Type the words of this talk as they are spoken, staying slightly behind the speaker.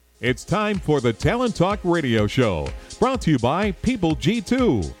It's time for the Talent Talk Radio Show, brought to you by People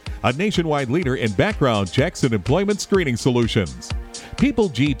G2, a nationwide leader in background checks and employment screening solutions. People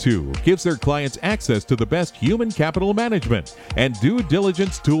G2 gives their clients access to the best human capital management and due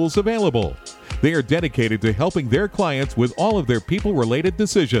diligence tools available. They are dedicated to helping their clients with all of their people-related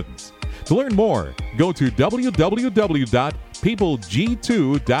decisions. To learn more, go to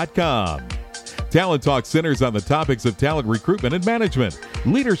www.peopleg2.com. Talent Talk centers on the topics of talent recruitment and management,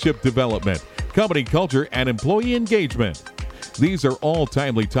 leadership development, company culture, and employee engagement. These are all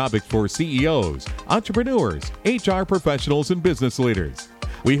timely topics for CEOs, entrepreneurs, HR professionals, and business leaders.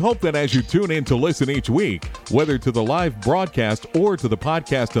 We hope that as you tune in to listen each week, whether to the live broadcast or to the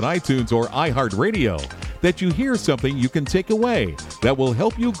podcast on iTunes or iHeartRadio, that you hear something you can take away that will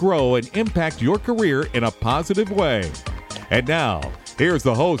help you grow and impact your career in a positive way. And now, here's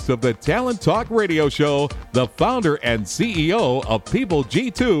the host of the Talent Talk Radio Show, the founder and CEO of People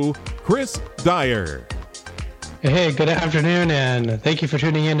G2, Chris Dyer. Hey, good afternoon, and thank you for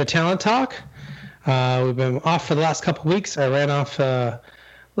tuning in to Talent Talk. We've been off for the last couple of weeks. I ran off a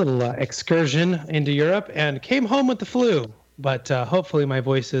little excursion into Europe and came home with the flu. But hopefully my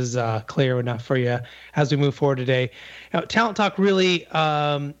voice is clear enough for you as we move forward today. Now, Talent Talk really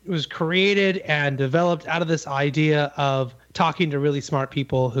was created and developed out of this idea of talking to really smart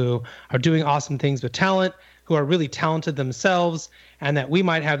people who are doing awesome things with talent, who are really talented themselves, and that we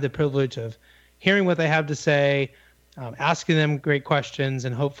might have the privilege of hearing what they have to say, asking them great questions,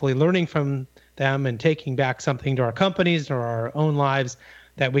 and hopefully learning from them and taking back something to our companies or our own lives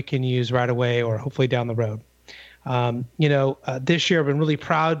that we can use right away or hopefully down the road. This year I've been really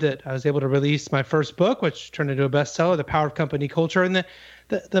proud that I was able to release my first book, which turned into a bestseller, The Power of Company Culture. And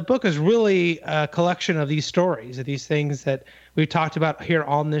the book is really a collection of these stories, of these things that we've talked about here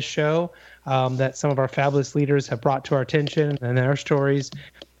on this show, that some of our fabulous leaders have brought to our attention and their stories.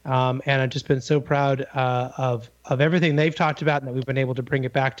 And I've just been so proud of everything they've talked about and that we've been able to bring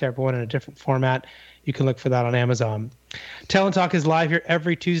it back to everyone in a different format. You can look for that on Amazon. Talent Talk is live here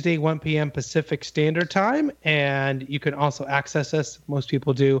every Tuesday, 1 p.m. Pacific Standard Time. And you can also access us, most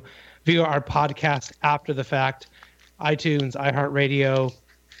people do, via our podcast after the fact, iTunes, iHeartRadio,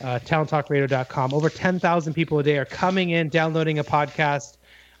 talenttalkradio.com. Over 10,000 people a day are coming in, downloading a podcast,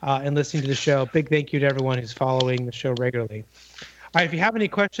 and listening to the show. Big thank you to everyone who's following the show regularly. All right, if you have any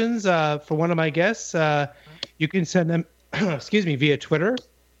questions for one of my guests, you can send them, via Twitter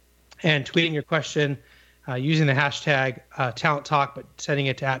and tweeting your question using the hashtag Talent Talk, but sending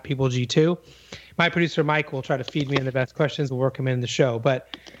it to @PeopleG2. My producer, Mike, will try to feed me in the best questions. We'll work them in the show.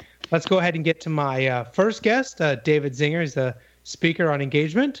 But let's go ahead and get to my first guest, David Zinger. He's a speaker on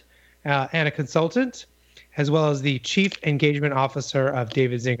engagement and a consultant, as well as the Chief Engagement Officer of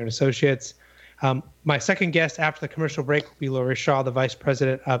David Zinger & Associates. My second guest after the commercial break will be Lori Shaw, the Vice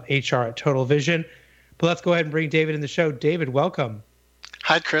President of HR at Total Vision. But let's go ahead and bring David in the show. David, welcome.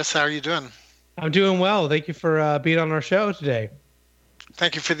 Hi, Chris. How are you doing? I'm doing well. Thank you for being on our show today.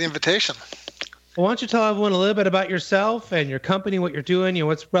 Thank you for the invitation. Well, why don't you tell everyone a little bit about yourself and your company, what you're doing,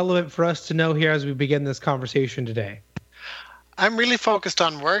 what's relevant for us to know here as we begin this conversation today. I'm really focused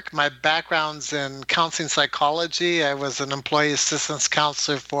on work. My background's in counseling psychology. I was an employee assistance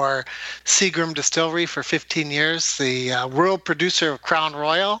counselor for Seagram Distillery for 15 years, the world producer of Crown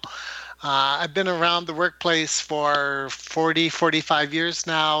Royal. I've been around the workplace for 45 years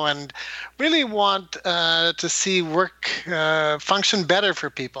now and really want to see work function better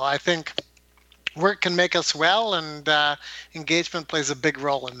for people. I think work can make us well, and engagement plays a big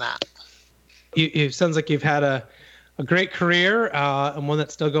role in that. It sounds like you've had a great career and one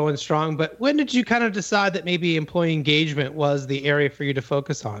that's still going strong. But when did you kind of decide that maybe employee engagement was the area for you to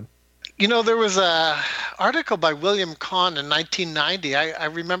focus on? You know, there was an article by William Kahn in 1990. I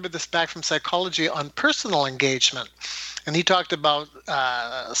remember this back from psychology on personal engagement. And he talked about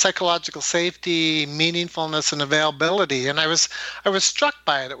psychological safety, meaningfulness, and availability. And I was struck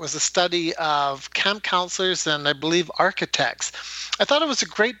by it. It was a study of camp counselors and I believe architects. I thought it was a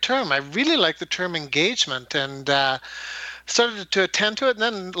great term. I really liked the term engagement and started to attend to it. And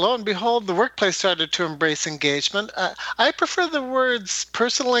then lo and behold, the workplace started to embrace engagement. I prefer the words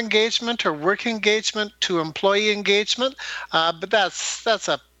personal engagement or work engagement to employee engagement, but that's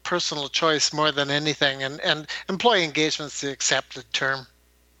a personal choice more than anything, and employee engagement is the accepted term.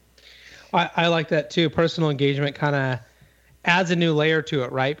 I like that too. Personal engagement kind of adds a new layer to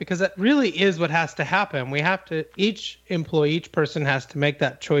it, right? Because that really is what has to happen. We have to, each employee, each person has to make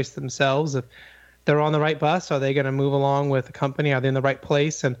that choice themselves. If they're on the right bus, are they going to move along with the company? Are they in the right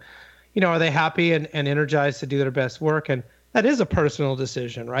place? And, are they happy and energized to do their best work? And that is a personal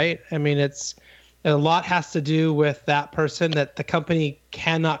decision, right? I mean, it's a lot has to do with that person that the company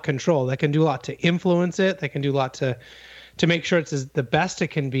cannot control. They can do a lot to influence it. They can do a lot to make sure it's the best it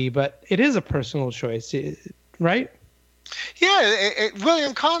can be, but it is a personal choice, right? Yeah,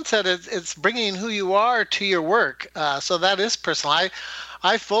 William Kahn said it's bringing who you are to your work. So that is personal.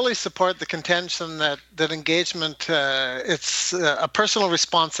 I fully support the contention that engagement, it's a personal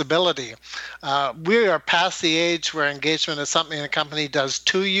responsibility. We are past the age where engagement is something a company does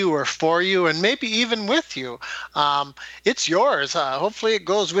to you or for you, and maybe even with you. It's yours. Hopefully it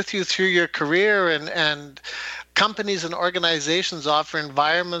goes with you through your career, and companies and organizations offer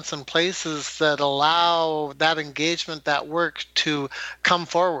environments and places that allow that engagement, that work to come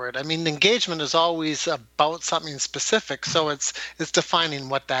forward. I mean, engagement is always about something specific, so it's defining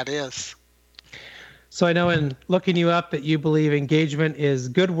what that is. So I know in looking you up that you believe engagement is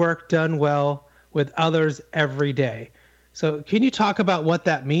good work done well with others every day. So can you talk about what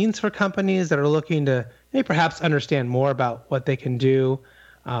that means for companies that are looking to maybe perhaps understand more about what they can do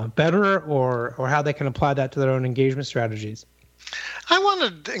better, or how they can apply that to their own engagement strategies? I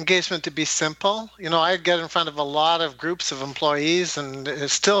wanted engagement to be simple. I get in front of a lot of groups of employees, and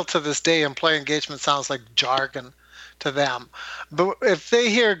still to this day, employee engagement sounds like jargon to them. But if they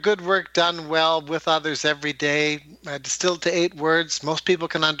hear good work done well with others every day, distilled to 8 words, most people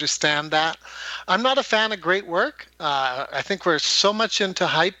can understand that. I'm not a fan of great work. I think we're so much into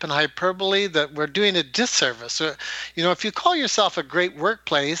hype and hyperbole that we're doing a disservice. If you call yourself a great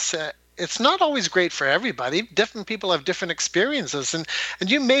workplace, it's not always great for everybody. Different people have different experiences, and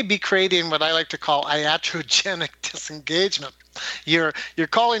you may be creating what I like to call iatrogenic disengagement. You're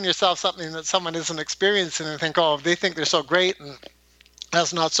calling yourself something that someone isn't experiencing and think, oh, they think they're so great, and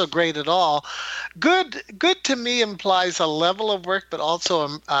that's not so great at all. Good to me implies a level of work, but also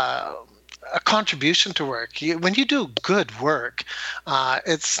a contribution to work. When you do good work,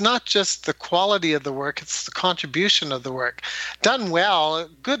 it's not just the quality of the work, it's the contribution of the work. Done well,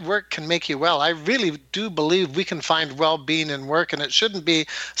 good work can make you well. I really do believe we can find well-being in work, and it shouldn't be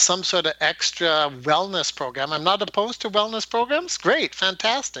some sort of extra wellness program. I'm not opposed to wellness programs. Great,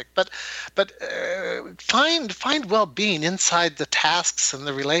 fantastic. But find well-being inside the tasks and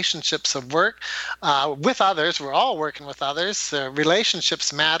the relationships of work with others. We're all working with others.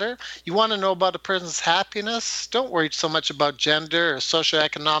 Relationships matter. You want to know about a person's happiness? Don't worry so much about gender or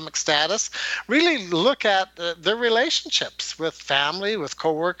socioeconomic status. Really look at their relationships with family, with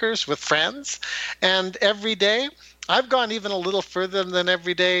coworkers, with friends. And every day, I've gone even a little further than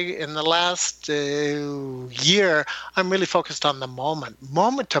every day. In the last year, I'm really focused on the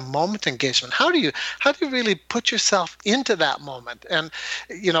moment-to-moment engagement. How do you really put yourself into that moment? And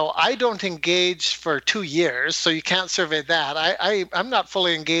I don't engage for 2 years, so you can't survey that. I'm not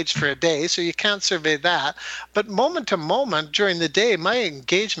fully engaged for a day, so you can't survey that. But moment to moment during the day, my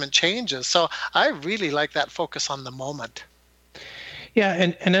engagement changes. So I really like that focus on the moment. Yeah,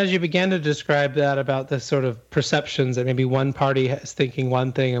 and as you began to describe that about the sort of perceptions that maybe one party is thinking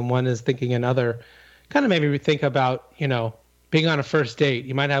one thing and one is thinking another, kind of made me think about, being on a first date.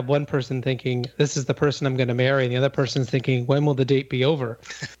 You might have one person thinking, this is the person I'm going to marry, and the other person's thinking, when will the date be over?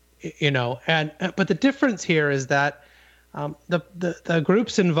 But the difference here is that the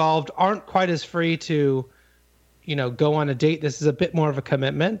groups involved aren't quite as free to, go on a date. This is a bit more of a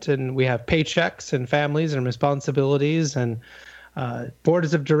commitment, and we have paychecks and families and responsibilities and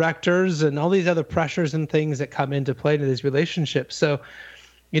boards of directors and all these other pressures and things that come into play to these relationships. So,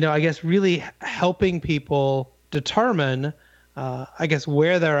 I guess really helping people determine,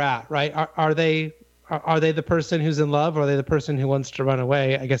 where they're at, right? Are they the person who's in love, or are they the person who wants to run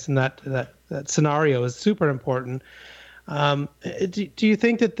away? I guess in that scenario is super important. Do you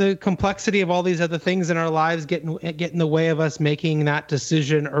think that the complexity of all these other things in our lives get in the way of us making that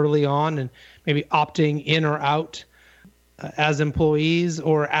decision early on, and maybe opting in or out as employees,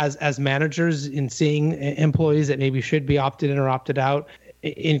 or as managers, in seeing employees that maybe should be opted in or opted out,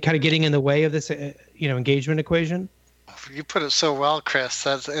 in kind of getting in the way of this, engagement equation? You put it so well, Chris.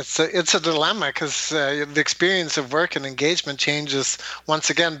 It's a dilemma, because the experience of work and engagement changes once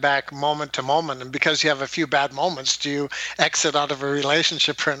again back moment to moment. And because you have a few bad moments, do you exit out of a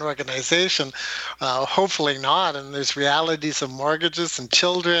relationship or an organization? Hopefully not. And there's realities of mortgages and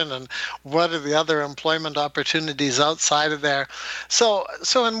children, and what are the other employment opportunities outside of there. So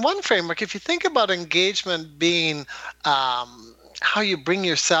in one framework, if you think about engagement being how you bring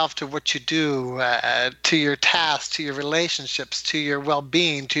yourself to what you do, to your tasks, to your relationships, to your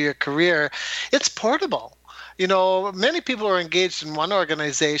well-being, to your career, it's portable. Many people are engaged in one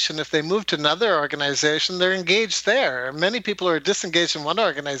organization. If they move to another organization, they're engaged there. Many people are disengaged in one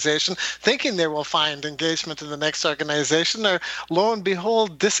organization, thinking they will find engagement in the next organization, or lo and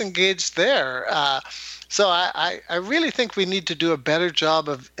behold, disengaged there. So I really think we need to do a better job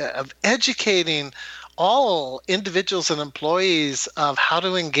of educating all individuals and employees of how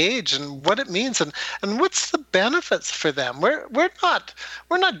to engage and what it means and what's the benefits for them. We're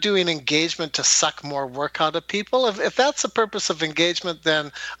not doing engagement to suck more work out of people. If that's the purpose of engagement,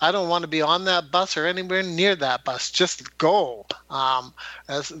 then I don't want to be on that bus or anywhere near that bus. Just go.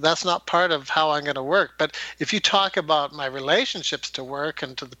 That's not part of how I'm going to work. But if you talk about my relationships to work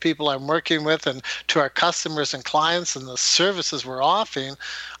and to the people I'm working with and to our customers and clients and the services we're offering,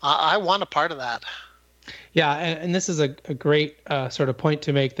 I want a part of that. Yeah, and this is a great sort of point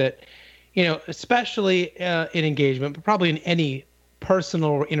to make that, especially in engagement, but probably in any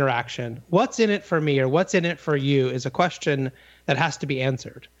personal interaction, what's in it for me or what's in it for you is a question that has to be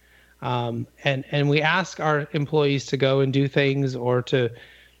answered. And we ask our employees to go and do things or to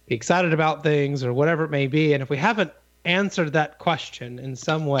be excited about things or whatever it may be. And if we haven't answered that question in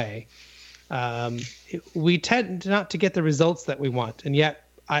some way, we tend not to get the results that we want. And yet,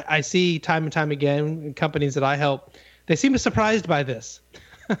 I see time and time again in companies that I help, they seem surprised by this.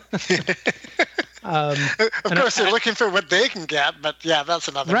 Of course, they're looking for what they can get, but yeah, that's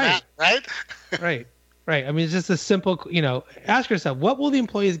another matter, right? Right. I mean, it's just a simple, ask yourself, what will the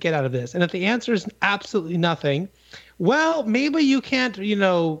employees get out of this? And if the answer is absolutely nothing, well, maybe you can't,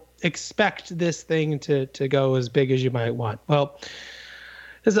 expect this thing to go as big as you might want. Well,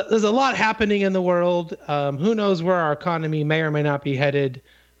 there's a lot happening in the world. Who knows where our economy may or may not be headed,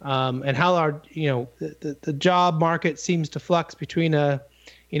 and how our the job market seems to flux between a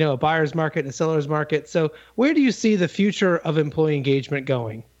buyer's market and a seller's market. So where do you see the future of employee engagement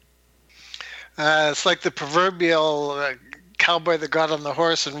going? It's like the proverbial cowboy that got on the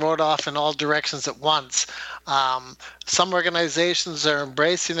horse and rode off in all directions at once. Some organizations are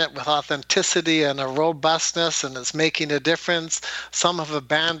embracing it with authenticity and a robustness, and it's making a difference. Some have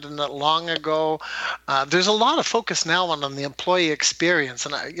abandoned it long ago. There's a lot of focus now on the employee experience.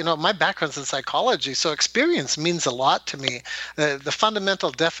 And, my background's in psychology, so experience means a lot to me. The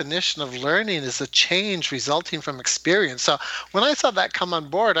fundamental definition of learning is a change resulting from experience. So when I saw that come on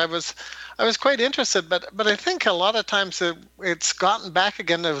board, I was quite interested, but I think a lot of times it's gotten back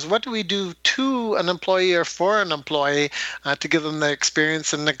again. It was, what do we do to an employee or for an employee to give them the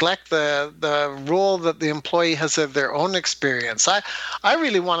experience, and neglect the role that the employee has of their own experience. I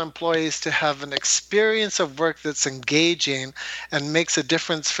really want employees to have an experience of work that's engaging and makes a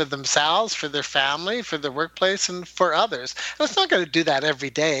difference for themselves, for their family, for their workplace, and for others. And it's not going to do that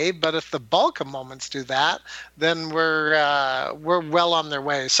every day, but if the bulk of moments do that, then we're well on their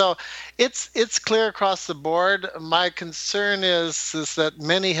way. So it's clear across the board. My concern is that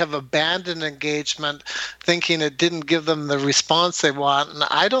many have abandoned engagement, thinking it didn't give them the response they want. And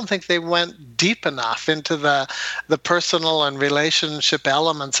I don't think they went deep enough into the personal and relationship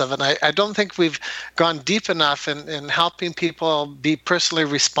elements of it. I don't think we've gone deep enough in helping people be personally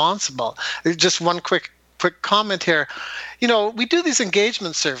responsible. Just one quick comment here. We do these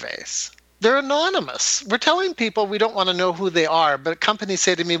engagement surveys. They're anonymous. We're telling people we don't want to know who they are, but companies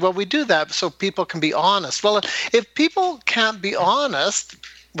say to me, well, we do that so people can be honest. Well, if people can't be honest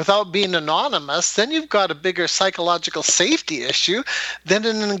without being anonymous, then you've got a bigger psychological safety issue than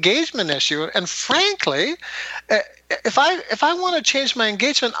an engagement issue. And frankly, if I want to change my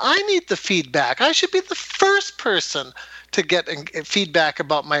engagement, I need the feedback. I should be the first person to get feedback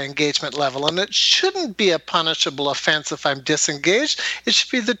about my engagement level. And it shouldn't be a punishable offense if I'm disengaged. It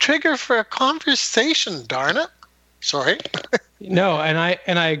should be the trigger for a conversation, darn it. Sorry. No, and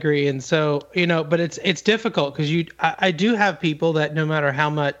I agree. And so, but it's difficult because I do have people that no matter how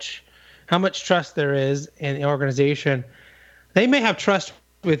much trust there is in the organization, they may have trust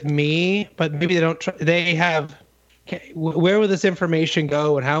with me, but maybe they don't. They have, where will this information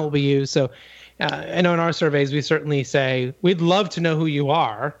go and how it will be used? So, I know in our surveys, we certainly say, we'd love to know who you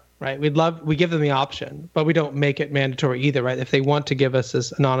are, right? We give them the option, but we don't make it mandatory either, right? If they want to give us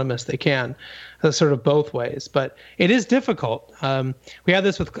as anonymous, they can. That's sort of both ways, but it is difficult. We have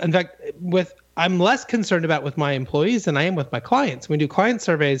this I'm less concerned about with my employees than I am with my clients. When we do client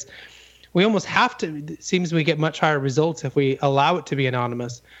surveys, we almost have to, it seems we get much higher results if we allow it to be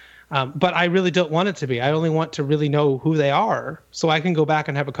anonymous. But I really don't want it to be. I only want to really know who they are so I can go back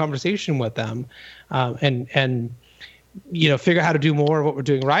and have a conversation with them and figure out how to do more of what we're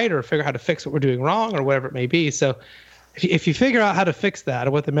doing right or figure out how to fix what we're doing wrong or whatever it may be. So if you figure out how to fix that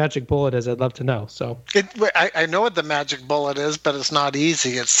or what the magic bullet is, I'd love to know. So I know what the magic bullet is, but it's not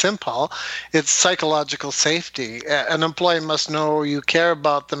easy. It's simple. It's psychological safety. An employee must know you care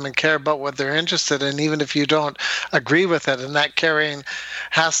about them and care about what they're interested in, even if you don't agree with it. And that caring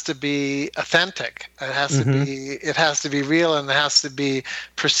has to be authentic. It has to be real, and it has to be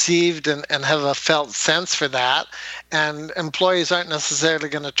perceived and have a felt sense for that. And employees aren't necessarily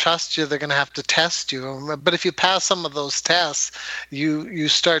going to trust you. They're going to have to test you. But if you pass some of those tests, you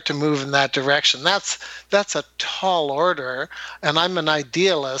start to move in that direction. That's a tall order, and I'm an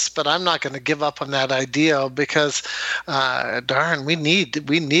idealist, but I'm not going to give up on that ideal because, darn, we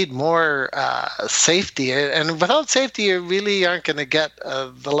need more safety. And without safety, you really aren't going to get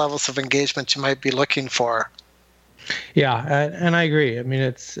the levels of engagement you might be looking for. Yeah, and I agree. I mean,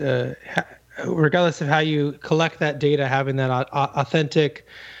 it's regardless of how you collect that data, having that authentic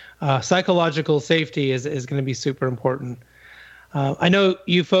psychological safety is going to be super important. I know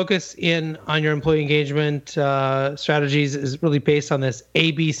you focus on your employee engagement strategies is really based on this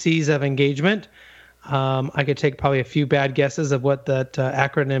ABCs of engagement. I could take probably a few bad guesses of what that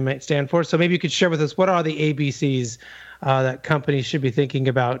acronym might stand for. So maybe you could share with us, what are the ABCs that companies should be thinking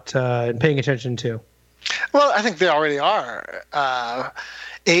about and paying attention to? Well, I think they already are. A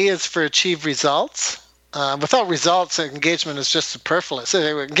is for achieve results. Without results, engagement is just superfluous.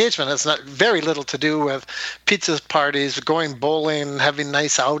 Engagement has very little to do with pizza parties, going bowling, having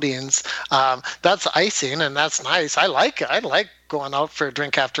nice outings. That's icing, and that's nice. I like it. I like going out for a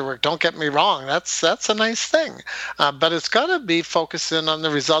drink after work. Don't get me wrong. That's a nice thing. But it's got to be focusing on the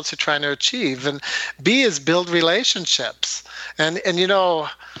results you're trying to achieve. And B is build relationships. And you know,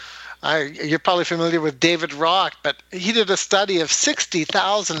 you're probably familiar with David Rock, but he did a study of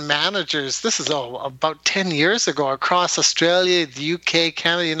 60,000 managers. This is about 10 years ago across Australia, the UK,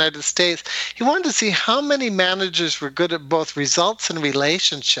 Canada, United States. He wanted to see how many managers were good at both results and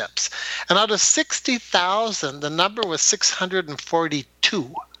relationships. And out of 60,000, the number was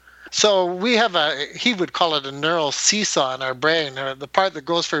 642. So we have he would call it a neural seesaw in our brain. The part that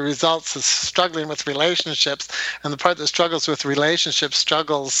goes for results is struggling with relationships, and the part that struggles with relationships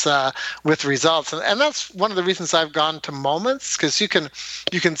struggles with results. And that's one of the reasons I've gone to moments, because you can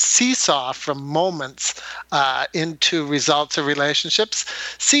seesaw from moments into results or relationships.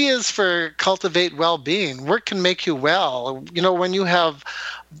 C is for cultivate well-being. Work can make you well. You know, when you have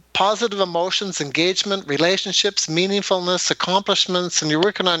positive emotions, engagement, relationships, meaningfulness, accomplishments, and you're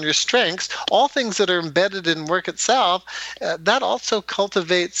working on your strengths, all things that are embedded in work itself, that also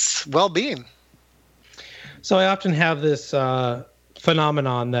cultivates well-being. So I often have this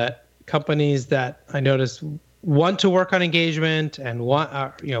phenomenon that companies that I notice want to work on engagement and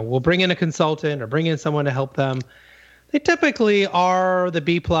will bring in a consultant or bring in someone to help them. They typically are the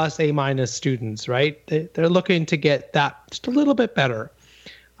B+, A- students, right? They're looking to get that just a little bit better.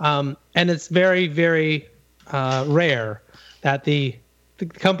 And it's very, very rare that the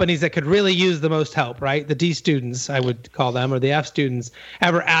companies that could really use the most help, right? The D students, I would call them, or the F students,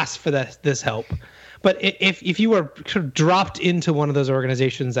 ever ask for this help. But if you were sort of dropped into one of those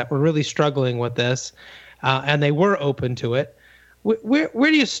organizations that were really struggling with this, and they were open to it, where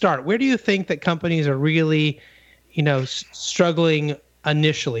do you start? Where do you think that companies are really, struggling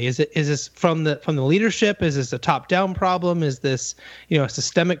initially? Is this from the leadership? Is this a top-down problem? Is this a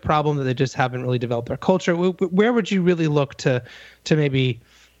systemic problem that they just haven't really developed their culture? Where would you really look to maybe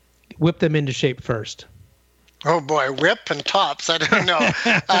whip them into shape first? Oh boy, whip and tops. I don't know.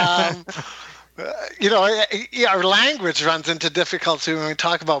 Our language runs into difficulty when we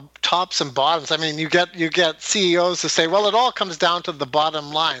talk about tops and bottoms. I mean, you get CEOs who say, well, it all comes down to the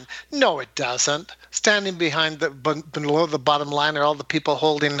bottom line. No, it doesn't. Standing below the bottom line are all the people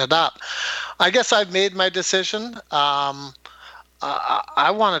holding it up. I guess I've made my decision. I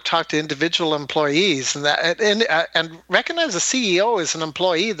want to talk to individual employees and recognize the CEO as an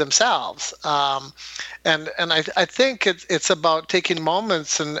employee themselves. And I think it's about taking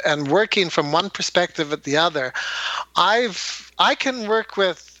moments and working from one perspective at the other. I can work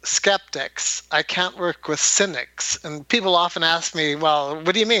with skeptics. I can't work with cynics. And people often ask me, well,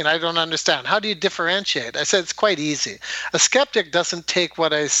 what do you mean? I don't understand. How do you differentiate? I said, it's quite easy. A skeptic doesn't take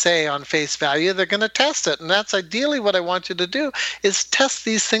what I say on face value. They're going to test it. And that's ideally what I want you to do, is test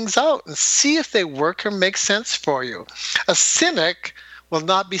these things out and see if they work or make sense for you. A cynic will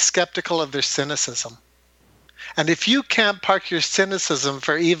not be skeptical of their cynicism. And if you can't park your cynicism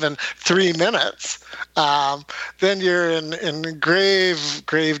for even 3 minutes, then you're in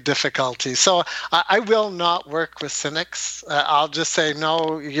grave difficulty. So I will not work with cynics. I'll just say,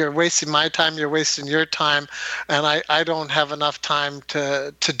 no, you're wasting my time, you're wasting your time, and I don't have enough time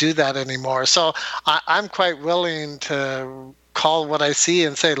to do that anymore. So I'm quite willing to call what I see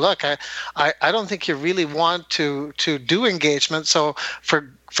and say, look, I don't think you really want to do engagement. So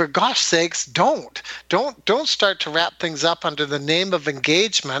for gosh sakes, don't start to wrap things up under the name of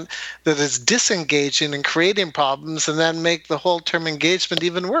engagement that is disengaging and creating problems, and then make the whole term engagement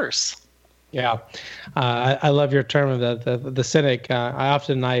even worse. Yeah, I love your term of the cynic.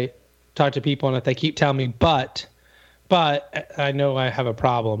 I talk to people and if they keep telling me, but I know I have a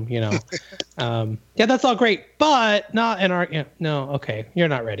problem, yeah, that's all great, but not in our, no, okay, you're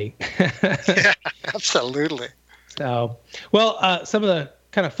not ready. Yeah, absolutely. So, well, some of the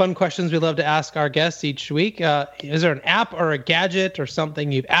kind of fun questions we love to ask our guests each week. Is there an app or a gadget or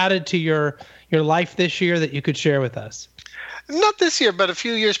something you've added to your life this year that you could share with us? Not this year, but a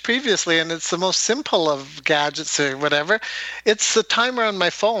few years previously, and it's the most simple of gadgets or whatever. It's the timer on my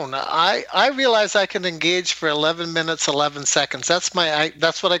phone. I realize I can engage for 11 minutes, 11 seconds. That's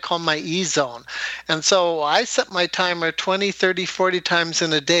what I call my E-zone. And so I set my timer 20, 30, 40 times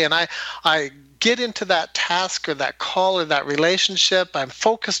in a day, and I get into that task or that call or that relationship. I'm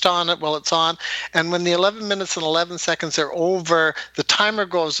focused on it while it's on. And when the 11 minutes and 11 seconds are over, the timer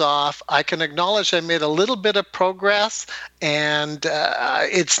goes off. I can acknowledge I made a little bit of progress, and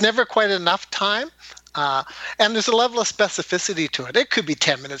it's never quite enough time. And there's a level of specificity to it. It could be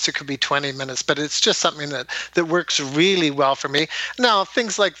 10 minutes, it could be 20 minutes, but it's just something that works really well for me. Now,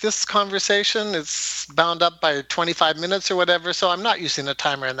 things like this conversation, it's bound up by 25 minutes or whatever, so I'm not using a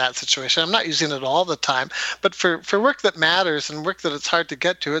timer in that situation. I'm not using it all the time. But for work that matters and work that it's hard to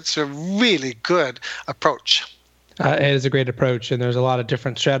get to, it's a really good approach. It is a great approach, and there's a lot of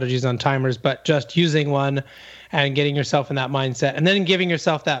different strategies on timers, but just using one and getting yourself in that mindset and then giving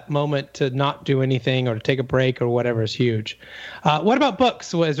yourself that moment to not do anything or to take a break or whatever is huge. What about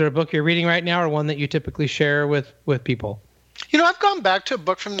books? Is there a book you're reading right now or one that you typically share with people? I've gone back to a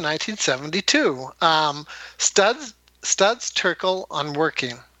book from 1972, Studs Terkel on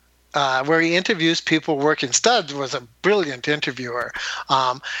Working. Where he interviews people working. Studs was a brilliant interviewer,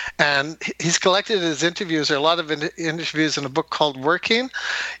 and he's collected his interviews, or a lot of interviews, in a book called Working.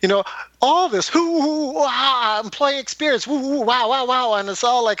 All this employee experience, wow, and it's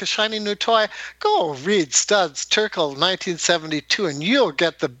all like a shiny new toy. Go read Studs Terkel 1972, and you'll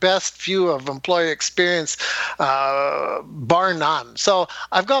get the best view of employee experience, bar none. So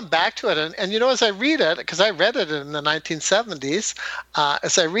I've gone back to it, and as I read it, because I read it in the 1970s,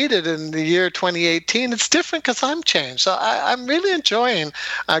 as I read it in the year 2018, it's different because I'm changed. So I'm really enjoying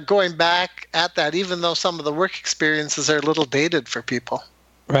going back at that, even though some of the work experiences are a little dated for people.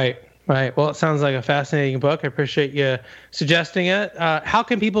 Right. Well, it sounds like a fascinating book. I appreciate you suggesting it. How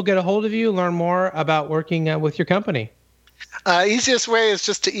can people get a hold of you, learn more about working with your company? Easiest way is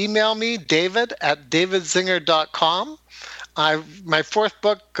just to email me, david@davidzinger.com. My fourth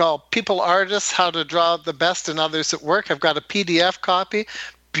book called People Artists, How to Draw the Best in Others at Work. I've got a PDF copy.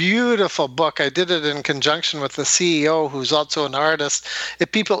 Beautiful book. I did it in conjunction with the CEO, who's also an artist.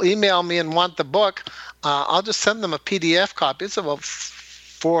 If people email me and want the book, I'll just send them a PDF copy. It's about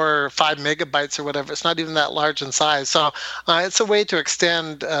 4 or 5 megabytes or whatever. It's not even that large in size. So it's a way to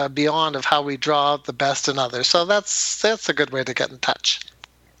extend beyond of how we draw the best in others. So that's a good way to get in touch.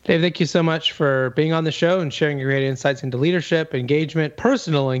 Dave, thank you so much for being on the show and sharing your great insights into leadership, engagement,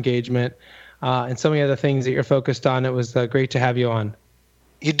 personal engagement, and so many other things that you're focused on. It was great to have you on.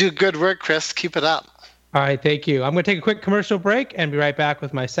 You do good work, Chris. Keep it up. All right, thank you. I'm going to take a quick commercial break and be right back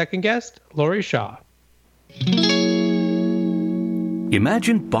with my second guest, Lori Shaw.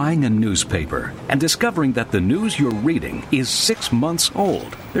 Imagine buying a newspaper and discovering that the news you're reading is 6 months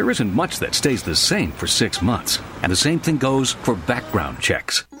old. There isn't much that stays the same for 6 months, and the same thing goes for background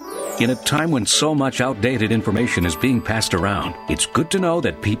checks. In a time when so much outdated information is being passed around, it's good to know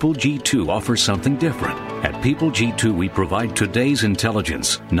that People G2 offers something different. At People G2, we provide today's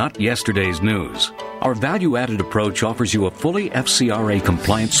intelligence, not yesterday's news. Our value-added approach offers you a fully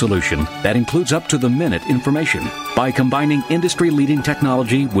FCRA-compliant solution that includes up-to-the-minute information. By combining industry-leading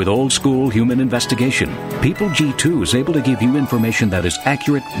technology with old-school human investigation, People G2 is able to give you information that is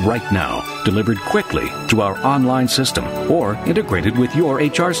accurate right now, delivered quickly to our online system, or integrated with your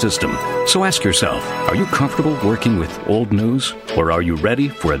HR system. So ask yourself, are you comfortable working with old news, or are you ready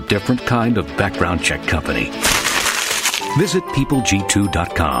for a different kind of background check company? Visit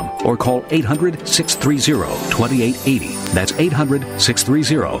peopleg2.com or call 800-630-2880. That's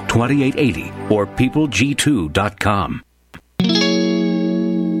 800-630-2880 or peopleg2.com.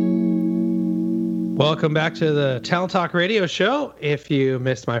 Welcome back to the Talent Talk Radio Show. If you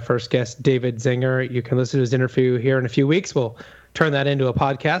missed my first guest, David Zinger, you can listen to his interview here in a few weeks. We'll turn that into a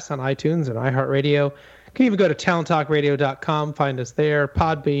podcast on iTunes and iHeartRadio. You can even go to talenttalkradio.com, find us there,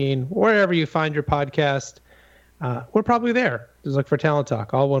 Podbean, wherever you find your podcast. We're probably there. Just look for Talent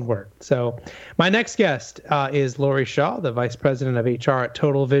Talk, all one word. So my next guest is Lori Shaw, the Vice President of HR at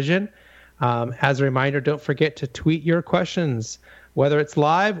Total Vision. As a reminder, don't forget to tweet your questions. Whether it's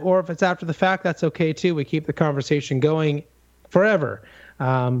live or if it's after the fact, that's okay too. We keep the conversation going forever.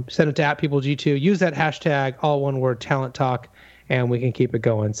 Send it to @PeopleG2. Use that hashtag, all one word, Talent Talk, and we can keep it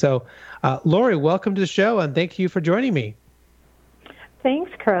going. So, Lori, welcome to the show, and thank you for joining me.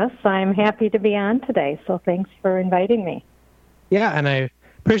 Thanks, Chris. I'm happy to be on today, so thanks for inviting me. Yeah, and I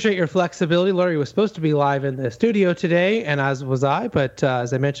appreciate your flexibility. Lori was supposed to be live in the studio today, and as was I, but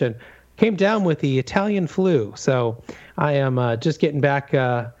as I mentioned, came down with the Italian flu. So I am just getting back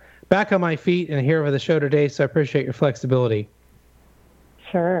on my feet and here for the show today, so I appreciate your flexibility.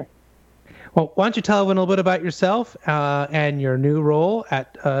 Sure. Well, why don't you tell everyone a little bit about yourself and your new role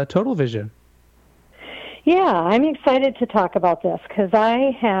at Total Vision? Yeah, I'm excited to talk about this because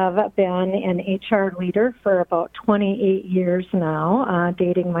I have been an HR leader for about 28 years now,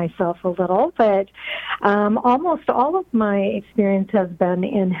 dating myself a little, but almost all of my experience has been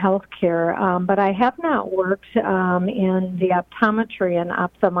in healthcare, but I have not worked in the optometry and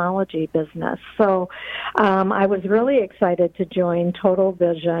ophthalmology business. So I was really excited to join Total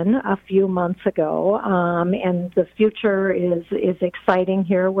Vision a few months ago, and the future is exciting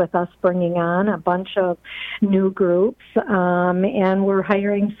here with us bringing on a bunch of new groups, and we're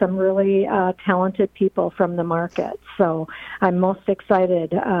hiring some really talented people from the market. So I'm most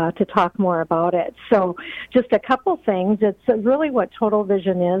excited to talk more about it. So just a couple things. It's really what Total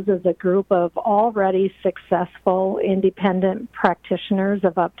Vision is a group of already successful independent practitioners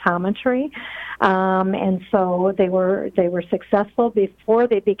of optometry. And so they were successful before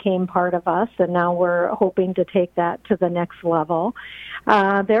they became part of us, and now we're hoping to take that to the next level.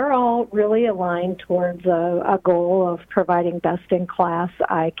 They're all really aligned towards a goal of providing best-in-class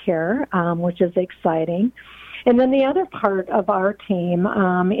eye care, which is exciting. And then the other part of our team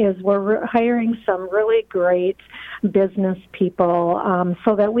is we're hiring some really great business people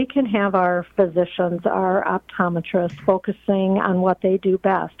so that we can have our physicians, our optometrists, focusing on what they do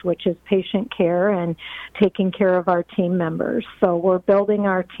best, which is patient care and taking care of our team members. So we're building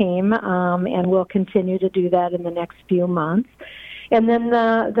our team, and we'll continue to do that in the next few months. And then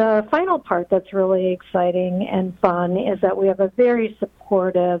the final part that's really exciting and fun is that we have a very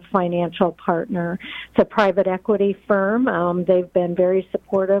supportive financial partner. It's a private equity firm. They've been very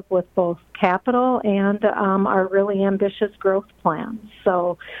supportive with both capital and our really ambitious growth plans.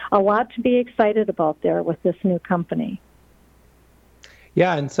 So a lot to be excited about there with this new company.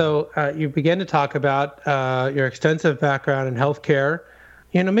 Yeah, and so you began to talk about your extensive background in healthcare.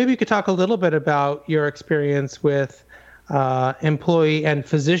 Maybe you could talk a little bit about your experience with employee and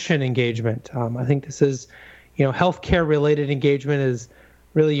physician engagement. I think this is, healthcare-related engagement is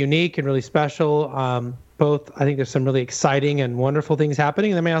really unique and really special. I think there's some really exciting and wonderful things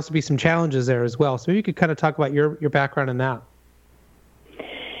happening. There may also be some challenges there as well. So maybe you could kind of talk about your background in that.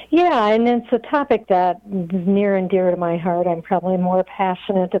 Yeah, and it's a topic that is near and dear to my heart. I'm probably more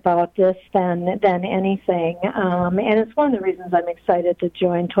passionate about this than anything. And it's one of the reasons I'm excited to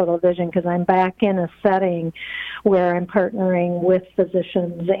join Total Vision, because I'm back in a setting where I'm partnering with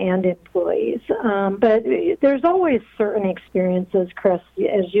physicians and employees. But there's always certain experiences, Chris,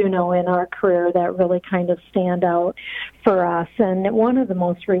 as you know, in our career that really kind of stand out for us. And one of the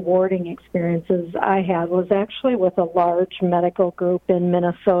most rewarding experiences I had was actually with a large medical group in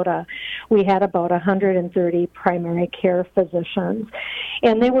Minnesota. We had about 130 primary care physicians,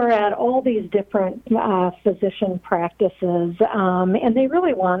 and they were at all these different physician practices, and they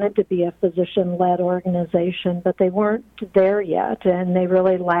really wanted to be a physician-led organization, but they weren't there yet, and they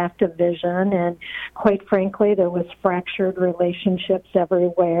really lacked a vision, and quite frankly, there was fractured relationships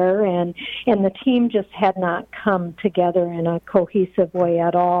everywhere, and the team just had not come together in a cohesive way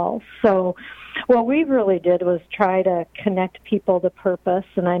at all. So what we really did was try to connect people to purpose,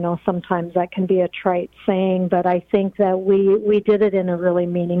 and I know sometimes that can be a trite saying, but I think that we did it in a really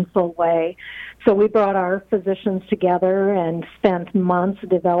meaningful way. So we brought our physicians together and spent months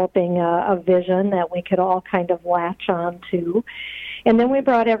developing a vision that we could all kind of latch on to. And then we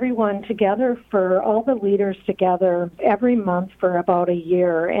brought everyone together, for all the leaders together every month for about a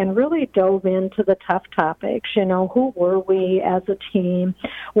year, and really dove into the tough topics. Who were we as a team?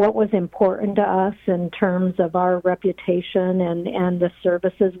 What was important to us in terms of our reputation and the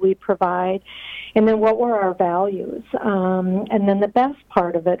services we provide? And then what were our values? And then the best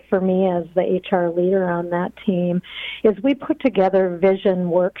part of it for me as the HR leader on that team is we put together vision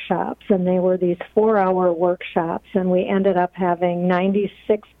workshops, and they were these 4-hour workshops, and we ended up having 96%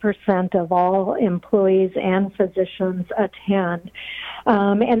 of all employees and physicians attend.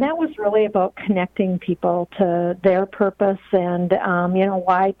 And that was really about connecting people to their purpose and,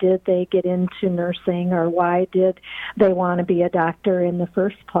 why did they get into nursing, or why did they want to be a doctor in the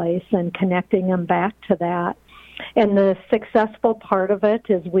first place, and connecting them back to that. And the successful part of it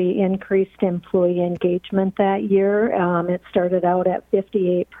is we increased employee engagement that year. It started out at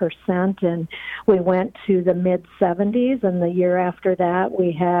 58%, and we went to the mid-70s, and the year after that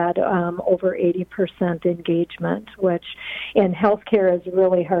we had over 80% engagement, which in healthcare is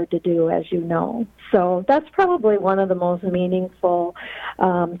really hard to do, as you know. So that's probably one of the most meaningful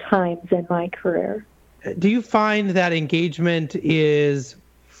times in my career. Do you find that engagement is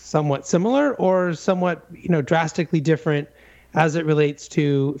somewhat similar or somewhat, drastically different as it relates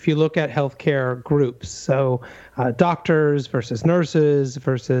to, if you look at healthcare groups? So doctors versus nurses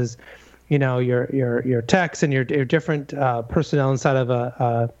versus, your techs and your different personnel inside of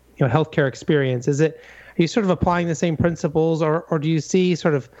a healthcare experience. Are you sort of applying the same principles, or do you see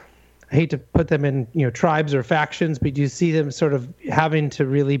sort of, I hate to put them in, tribes or factions, but do you see them sort of having to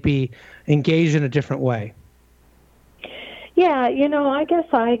really be engaged in a different way? Yeah, I guess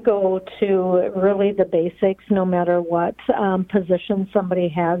I go to really the basics no matter what position somebody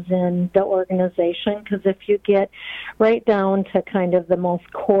has in the organization, because if you get right down to kind of the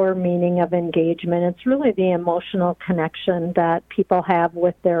most core meaning of engagement, it's really the emotional connection that people have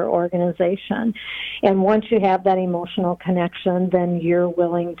with their organization. And once you have that emotional connection, then you're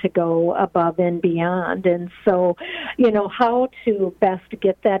willing to go above and beyond. And so, how to best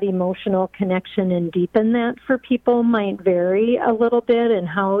get that emotional connection and deepen that for people might vary a little bit, and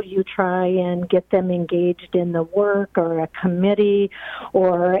how you try and get them engaged in the work or a committee,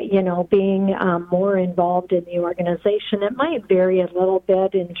 or being more involved in the organization. It might vary a little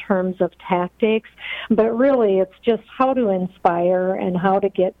bit in terms of tactics, but really it's just how to inspire and how to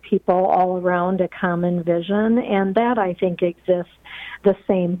get people all around a common vision, and that I think exists the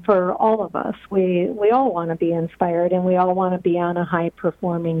same for all of us. We all want to be inspired, and we all want to be on a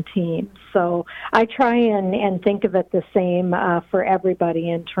high-performing team. So I try and think of it the same for everybody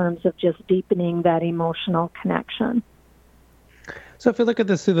in terms of just deepening that emotional connection. So if we look at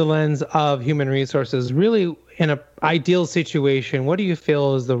this through the lens of human resources, really in an ideal situation, what do you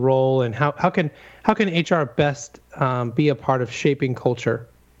feel is the role, and how can HR best be a part of shaping culture?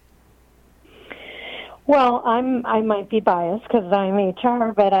 Well, I might be biased because I'm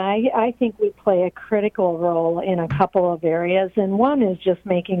HR, but I think we play a critical role in a couple of areas. And one is just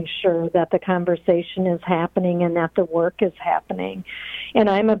making sure that the conversation is happening and that the work is happening. And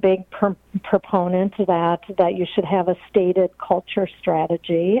I'm a big proponent that you should have a stated culture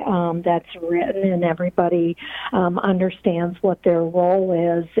strategy that's written, and everybody understands what their role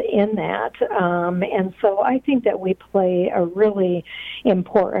is in that. And so I think that we play a really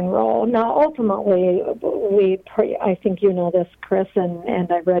important role. Now, ultimately, I think you know this, Chris,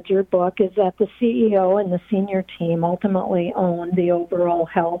 and I read your book, is that the CEO and the senior team ultimately own the overall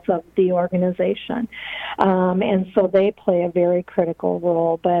health of the organization. And so they play a very critical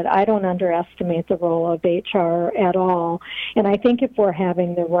role, but I don't underestimate the role of HR at all. And I think if we're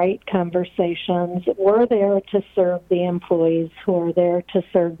having the right conversations, we're there to serve the employees who are there to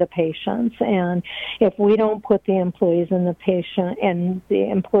serve the patients. And if we don't put the employees and the patient and the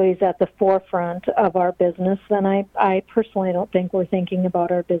employees at the forefront of our business, then I personally don't think we're thinking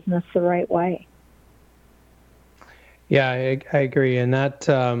about our business the right way. Yeah, I agree. And that,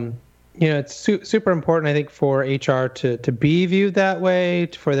 it's super important, I think, for HR to be viewed that way,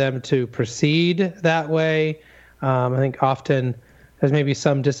 for them to proceed that way. I think often there's maybe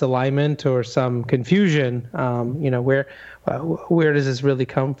some disalignment or some confusion, where does this really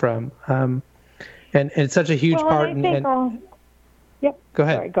come from? And it's such a huge part. Yep. Go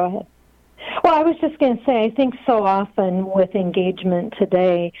ahead. Sorry, go ahead. Well, I was just going to say, I think so often with engagement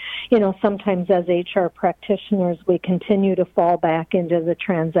today, sometimes as HR practitioners, we continue to fall back into the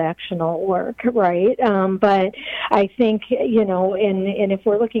transactional work, right? But I think, and if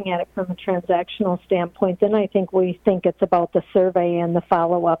we're looking at it from a transactional standpoint, then I think we think it's about the survey and the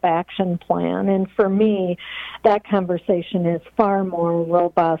follow-up action plan. And for me, that conversation is far more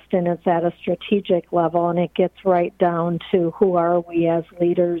robust, and it's at a strategic level, and it gets right down to who are we as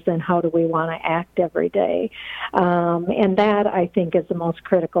leaders and how do we want to act every day. And that, I think, is the most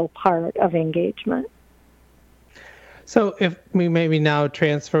critical part of engagement. So if we maybe now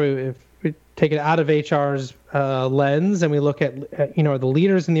transfer, if we take it out of HR's lens and we look at, the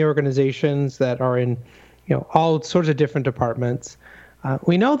leaders in the organizations that are in, all sorts of different departments,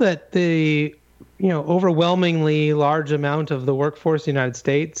 we know that the overwhelmingly large amount of the workforce in the United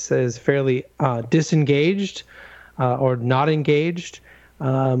States is fairly disengaged or not engaged.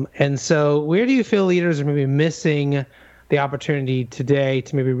 And so where do you feel leaders are maybe missing the opportunity today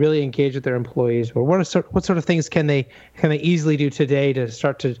to maybe really engage with their employees? Or what sort of things can they easily do today to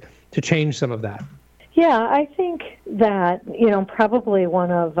start to change some of that? Yeah, I think that, probably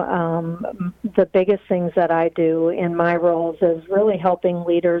one of the biggest things that I do in my roles is really helping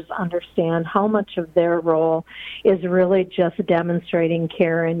leaders understand how much of their role is really just demonstrating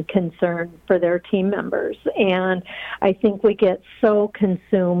care and concern for their team members. And I think we get so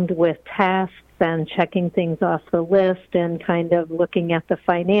consumed with tasks and checking things off the list and kind of looking at the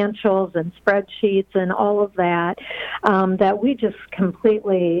financials and spreadsheets and all of that, that we just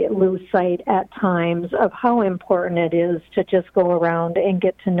completely lose sight at times of how important it is to just go around and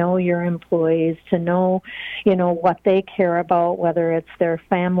get to know your employees, to know, what they care about, whether it's their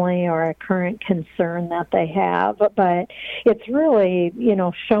family or a current concern that they have. But it's really,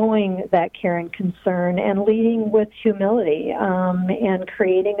 showing that care and concern and leading with humility, and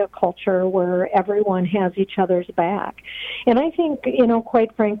creating a culture where everyone has each other's back. And I think,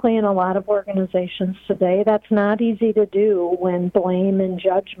 quite frankly, in a lot of organizations today, that's not easy to do when blame and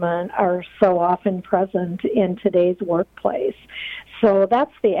judgment are so often present in today's workplace. So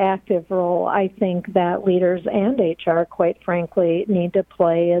that's the active role I think that leaders and HR, quite frankly, need to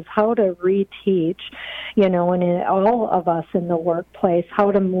play, is how to reteach, and in all of us in the workplace,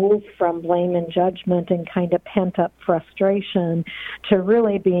 how to move from blame and judgment and kind of pent-up frustration to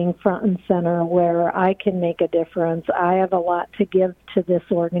really being front and center where I can make a difference. I have a lot to give to this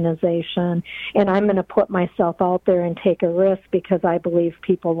organization, and I'm going to put myself out there and take a risk because I believe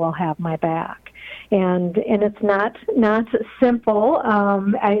people will have my back. And it's not simple.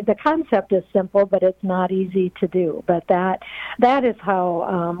 The concept is simple, but it's not easy to do. But that is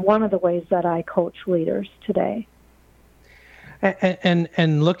how one of the ways that I coach leaders today.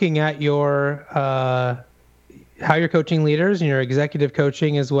 And looking at your how you're coaching leaders and your executive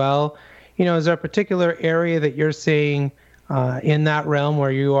coaching as well, is there a particular area that you're seeing in that realm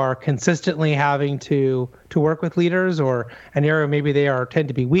where you are consistently having to work with leaders, or an area maybe they tend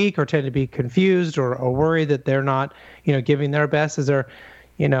to be weak or tend to be confused or worried that they're not, giving their best? Is there,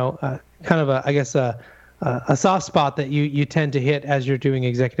 kind of a soft spot that you tend to hit as you're doing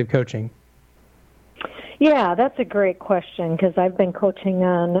executive coaching? Yeah, that's a great question because I've been coaching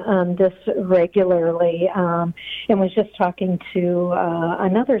on this regularly, and was just talking to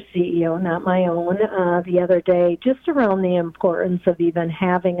another CEO, not my own, the other day, just around the importance of even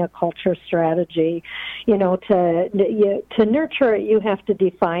having a culture strategy. To nurture it, you have to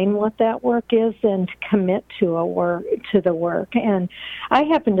define what that work is and commit to the work. And I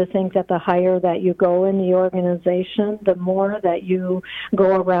happen to think that the higher that you go in the organization, the more that you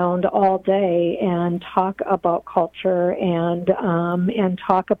go around all day and talk about culture and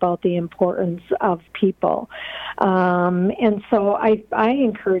talk about the importance of people. And so I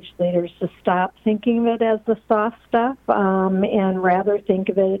encourage leaders to stop thinking of it as the soft stuff and rather think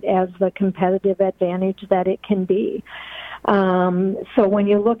of it as the competitive advantage that it can be. So when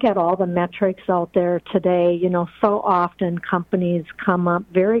you look at all the metrics out there today, so often companies come up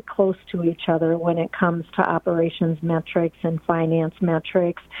very close to each other when it comes to operations metrics and finance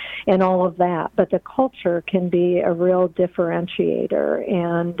metrics and all of that. But the culture can be a real differentiator,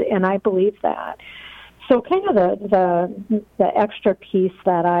 and I believe that. So kind of the extra piece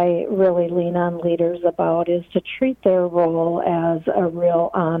that I really lean on leaders about is to treat their role as a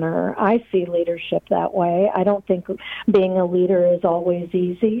real honor. I see leadership that way. I don't think being a leader is always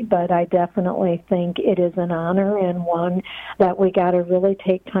easy, but I definitely think it is an honor and one that we got to really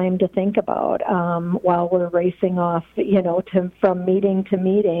take time to think about while we're racing off, from meeting to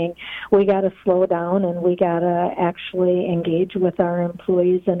meeting. We got to slow down and we got to actually engage with our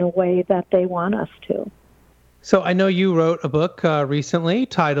employees in a way that they want us to. So I know you wrote a book recently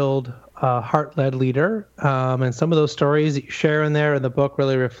titled heart-led leader, and some of those stories that you share in there in the book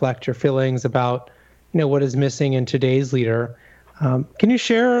really reflect your feelings about, what is missing in today's leader. Can you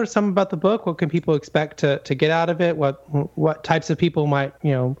share some about the book? What can people expect to get out of it? What types of people might,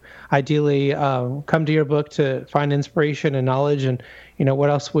 ideally come to your book to find inspiration and knowledge, and what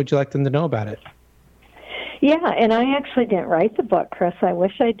else would you like them to know about it? Yeah, and I actually didn't write the book, Chris. I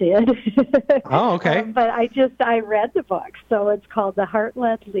wish I did. Oh, okay. But I read the book. So it's called The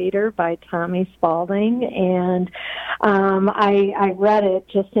Heart-Led Leader by Tommy Spalding. And I read it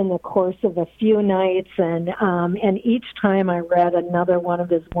just in the course of a few nights. And each time I read another one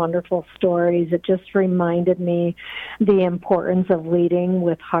of his wonderful stories, it just reminded me the importance of leading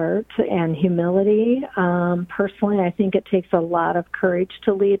with heart and humility. Personally, I think it takes a lot of courage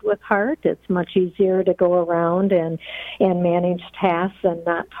to lead with heart. It's much easier to go around and manage tasks and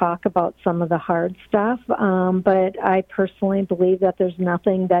not talk about some of the hard stuff. But I personally believe that there's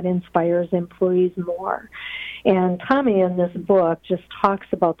nothing that inspires employees more. And Tommy in this book just talks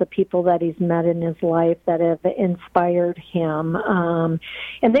about the people that he's met in his life that have inspired him.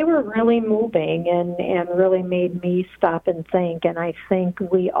 And they were really moving and really made me stop and think. And I think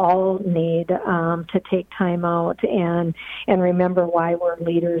we all need to take time out and remember why we're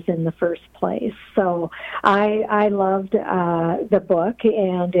leaders in the first place. So I loved the book,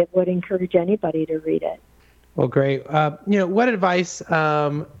 and it would encourage anybody to read it. Well, great. What advice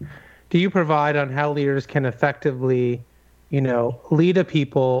do you provide on how leaders can effectively, lead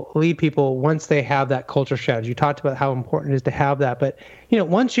people once they have that culture strategy? You talked about how important it is to have that, but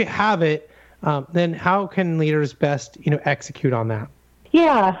once you have it, then how can leaders best, execute on that?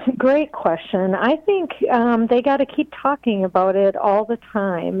 Yeah, great question. I think they got to keep talking about it all the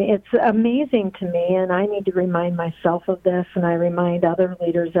time. It's amazing to me, and I need to remind myself of this, and I remind other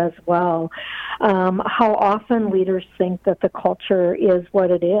leaders as well, how often leaders think that the culture is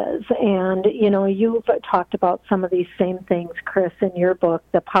what it is. And, you've talked about some of these same things, Chris, in your book,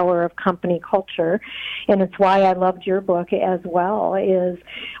 The Power of Company Culture, and it's why I loved your book as well, is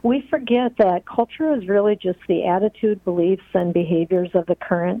we forget that culture is really just the attitude, beliefs, and behaviors of the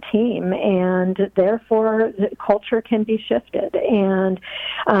current team, and therefore the culture can be shifted. And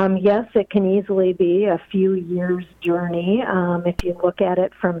yes, it can easily be a few years journey. If you look at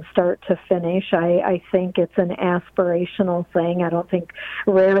it from start to finish, I think it's an aspirational thing. I don't think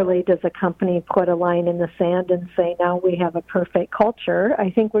rarely does a company put a line in the sand and say, now we have a perfect culture.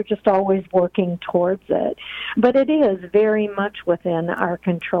 I think we're just always working towards it. But it is very much within our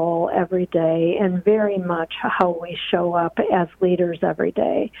control every day, and very much how we show up as leaders every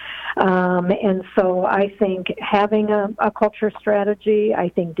day. And so I think having a culture strategy, I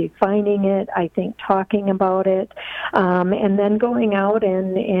think defining it, I think talking about it, and then going out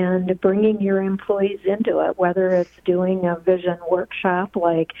and bringing your employees into it, whether it's doing a vision workshop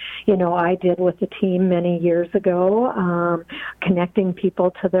like, I did with the team many years ago, connecting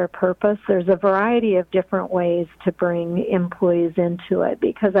people to their purpose. There's a variety of different ways to bring employees into it,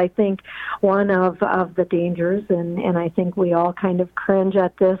 because I think one of the dangers, and I think we all kind of cringe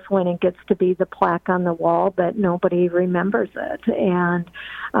at this when it gets to be the plaque on the wall, but nobody remembers it. And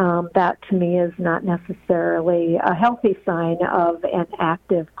that to me is not necessarily a healthy sign of an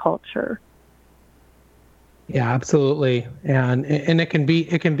active culture. Yeah, absolutely. And it can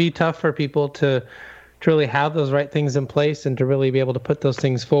be tough for people to really have those right things in place and to really be able to put those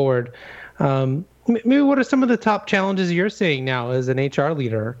things forward. Maybe what are some of the top challenges you're seeing now as an HR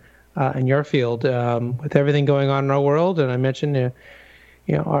leader in your field with everything going on in our world? And I mentioned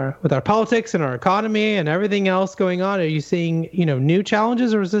with our politics and our economy and everything else going on, are you seeing, new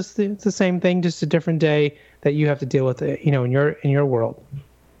challenges, or is this the same thing, just a different day that you have to deal with, in your world?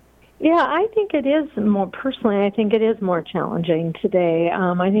 Yeah, I think it is I think it is more challenging today.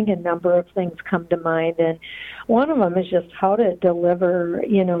 I think a number of things come to mind, and one of them is just how to deliver,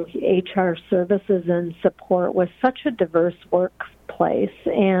 HR services and support with such a diverse workplace.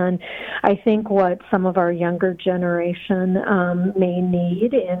 And I think what some of our younger generation may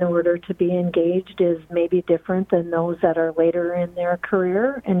need in order to be engaged is maybe different than those that are later in their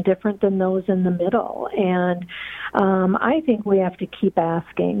career and different than those in the middle. And I think we have to keep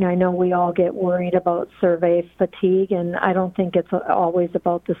asking. I know we all get worried about survey fatigue, and I don't think it's always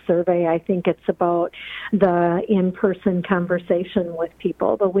about the survey. I think it's about the in-person conversation with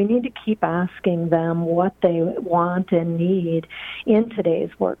people. But we need to keep asking them what they want and need in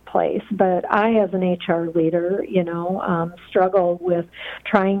today's workplace. But I, as an HR leader, struggle with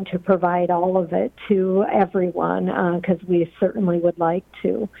trying to provide all of it to everyone, because we certainly would like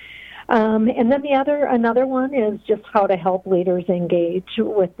to. And then another one is just how to help leaders engage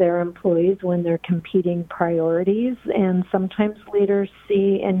with their employees when they're competing priorities. And sometimes leaders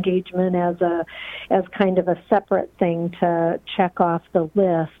see engagement as kind of a separate thing to check off the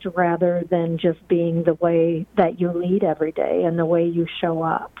list rather than just being the way that you lead every day and the way you show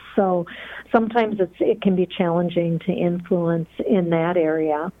up. So sometimes it can be challenging to influence in that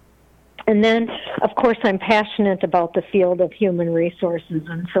area. And then, of course, I'm passionate about the field of human resources,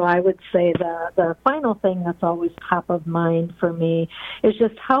 and so I would say the final thing that's always top of mind for me is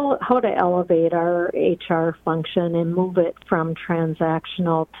just how to elevate our HR function and move it from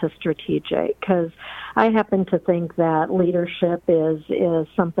transactional to strategic, because I happen to think that leadership is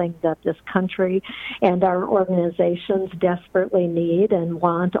something that this country and our organizations desperately need and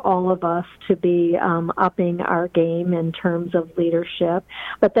want all of us to be upping our game in terms of leadership.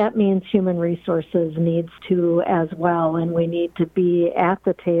 But that means human resources needs to as well, and we need to be at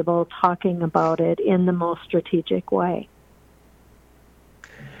the table talking about it in the most strategic way.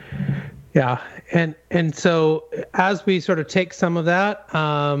 Yeah, and so as we sort of take some of that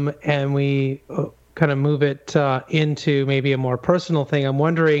and we kind of move it into maybe a more personal thing, I'm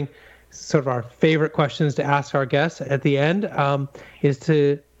wondering, sort of our favorite questions to ask our guests at the end is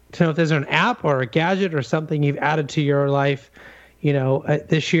to know if there's an app or a gadget or something you've added to your life,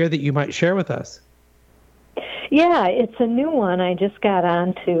 this year that you might share with us. Yeah, it's a new one I just got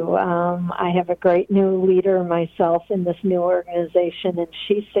onto. I have a great new leader myself in this new organization, and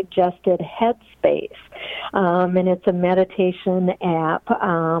she suggested Headspace. And it's a meditation app.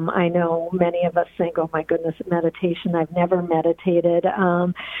 I know many of us think, oh my goodness, meditation, I've never meditated.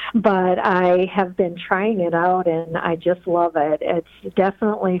 But I have been trying it out, and I just love it. It's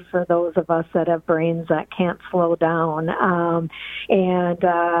definitely for those of us that have brains that can't slow down.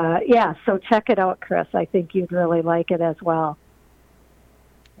 So check it out, Chris. I think you'd really like it as well.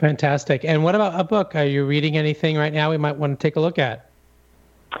 Fantastic. And what about a book? Are you reading anything right now we might want to take a look at?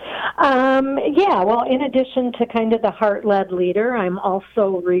 Well, in addition to kind of the heart-led leader, I'm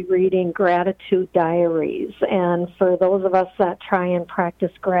also rereading Gratitude Diaries. And for those of us that try and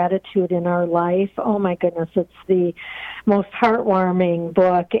practice gratitude in our life, oh my goodness, it's the most heartwarming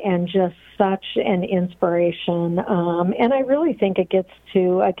book and just such an inspiration. And I really think it gets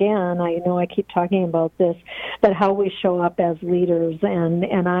to, again, I know I keep talking about this, but how we show up as leaders,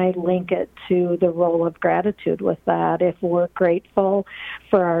 and I link it to the role of gratitude with that. If we're grateful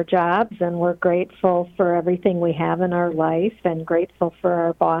for our jobs and we're grateful for everything we have in our life and grateful for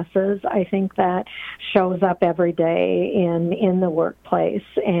our bosses, I think that shows up every day in the workplace.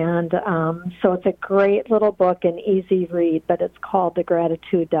 And so it's a great little book, an easy read, but it's called The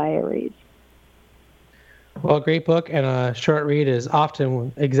Gratitude Diaries. Well, a great book and a short read is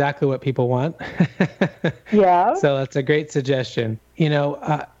often exactly what people want. Yeah. So that's a great suggestion.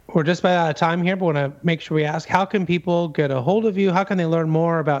 We're just about out of time here, but want to make sure we ask, how can people get a hold of you? How can they learn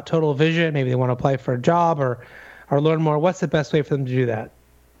more about Total Vision? Maybe they want to apply for a job or learn more. What's the best way for them to do that?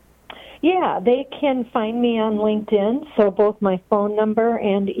 Yeah, they can find me on LinkedIn, so both my phone number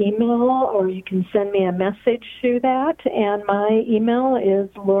and email, or you can send me a message through that. And my email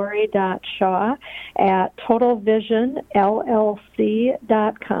is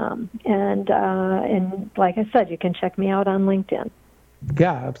lori.shaw@totalvisionllc.com. And like I said, you can check me out on LinkedIn.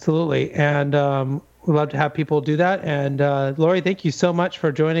 Yeah, absolutely. And we'd love to have people do that. And Lori, thank you so much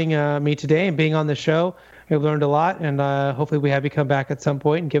for joining me today and being on the show. We've learned a lot, and hopefully we have you come back at some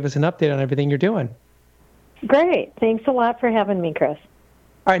point and give us an update on everything you're doing. Great. Thanks a lot for having me, Chris.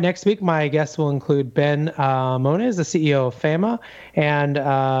 All right, next week my guests will include Ben Moniz, the CEO of FAMA, and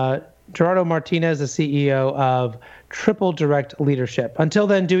Gerardo Martinez, the CEO of Triple Direct Leadership. Until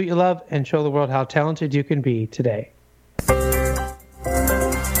then, do what you love and show the world how talented you can be today.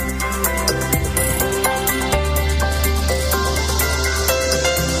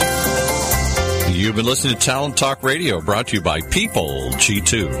 You've been listening to Talent Talk Radio, brought to you by People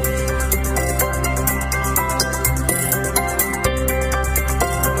G2.